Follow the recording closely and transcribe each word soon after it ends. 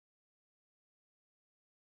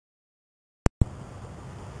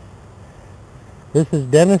This is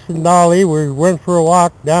Dennis and Dolly. We went for a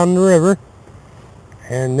walk down the river,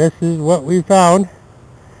 and this is what we found.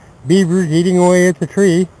 Beavers eating away at the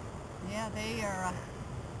tree. Yeah,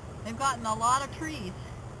 they've gotten a lot of trees,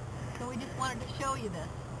 so we just wanted to show you this.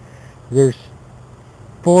 There's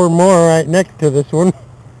 4 more right next to this one. Yep.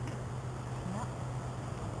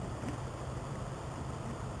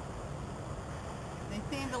 They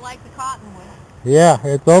seem to like the cottonwood. Yeah,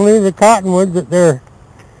 it's only the cottonwoods that they're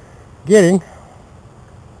getting.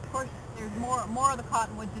 Of course, there's more of the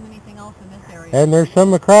cottonwoods than anything else in this area. And there's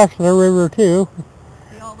some across the river too.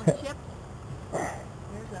 See all the chips?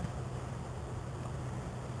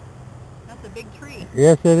 That's a big tree.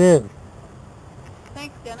 Yes, it is.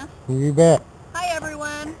 Thanks, Dennis. You bet. Hi,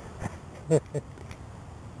 everyone.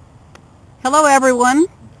 Hello, everyone.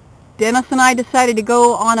 Dennis and I decided to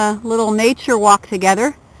go on a little nature walk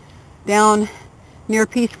together down near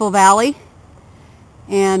Peaceful Valley,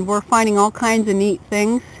 and we're finding all kinds of neat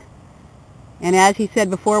things. And as he said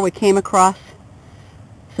before, we came across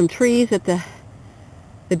some trees that the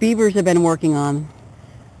beavers have been working on.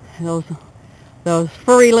 Those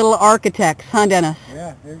furry little architects, huh, Dennis?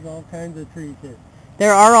 Yeah, there's all kinds of trees here.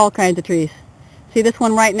 There are all kinds of trees. See this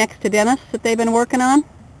one right next to Dennis that they've been working on?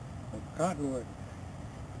 Cottonwood.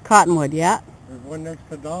 Cottonwood, yeah. There's one next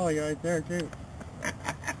to Dolly right there too.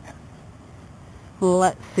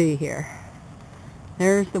 Let's see here.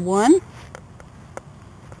 There's the one.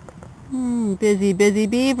 Busy, busy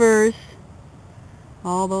beavers.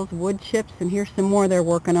 All those wood chips, and here's some more they're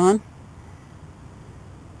working on.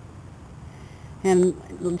 And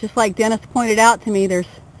just like Dennis pointed out to me, there's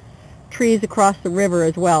trees across the river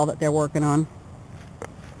as well that they're working on.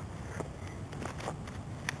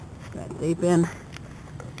 But they've been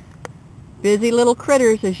busy little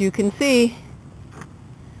critters, as you can see.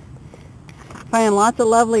 Finding lots of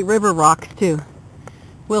lovely river rocks too.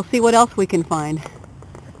 We'll see what else we can find.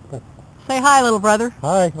 Say hi, little brother.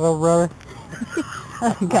 Hi, little brother.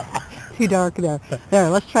 Got too dark there. There,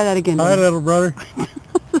 let's try that again. Hi, little brother.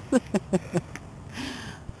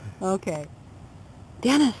 Okay.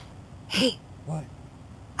 Dennis, hey. What?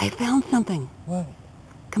 I found something. What?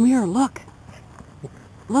 Come here, look.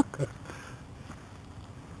 Look.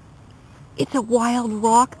 It's a wild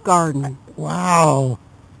rock garden. Wow.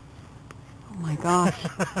 Oh my gosh.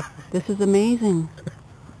 This is amazing.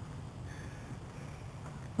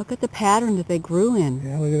 Look at the pattern that they grew in.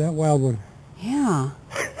 Yeah, look at that wild one. Yeah.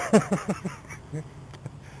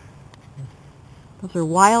 Those are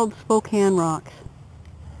wild Spokane rocks.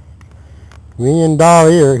 Me and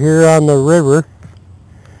Dolly are here on the river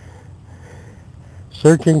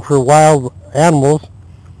searching for wild animals.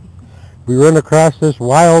 We run across this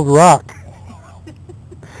wild rock.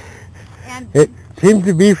 And it seems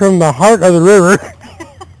to be from the heart of the river.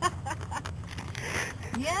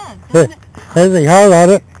 yeah, doesn't it? Has a heart on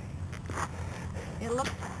it.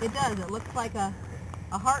 It does. It looks like a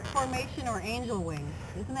heart formation or angel wings.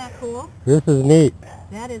 Isn't that cool? This is neat.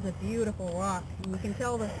 That is a beautiful rock. And you can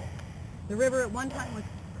tell the river at one time was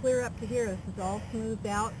clear up to here. This is all smoothed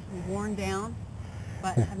out and worn down.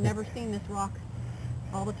 But I've never seen this rock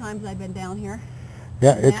all the times I've been down here.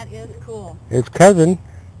 Yeah, that is cool. Its cousin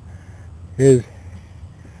is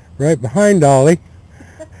right behind Dolly.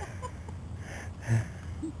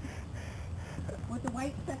 With the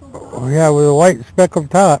white speckled top? Oh yeah, with a white speckled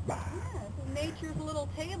top. Yeah, it's nature's little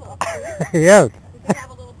table. Yes. We could have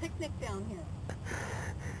a little picnic down here.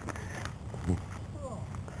 Cool.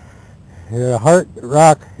 The heart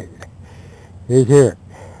rock is here.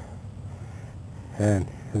 And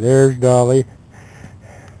there's Dolly.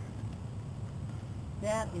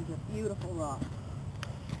 That is a beautiful rock.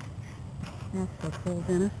 That's so cool,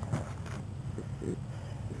 Dennis.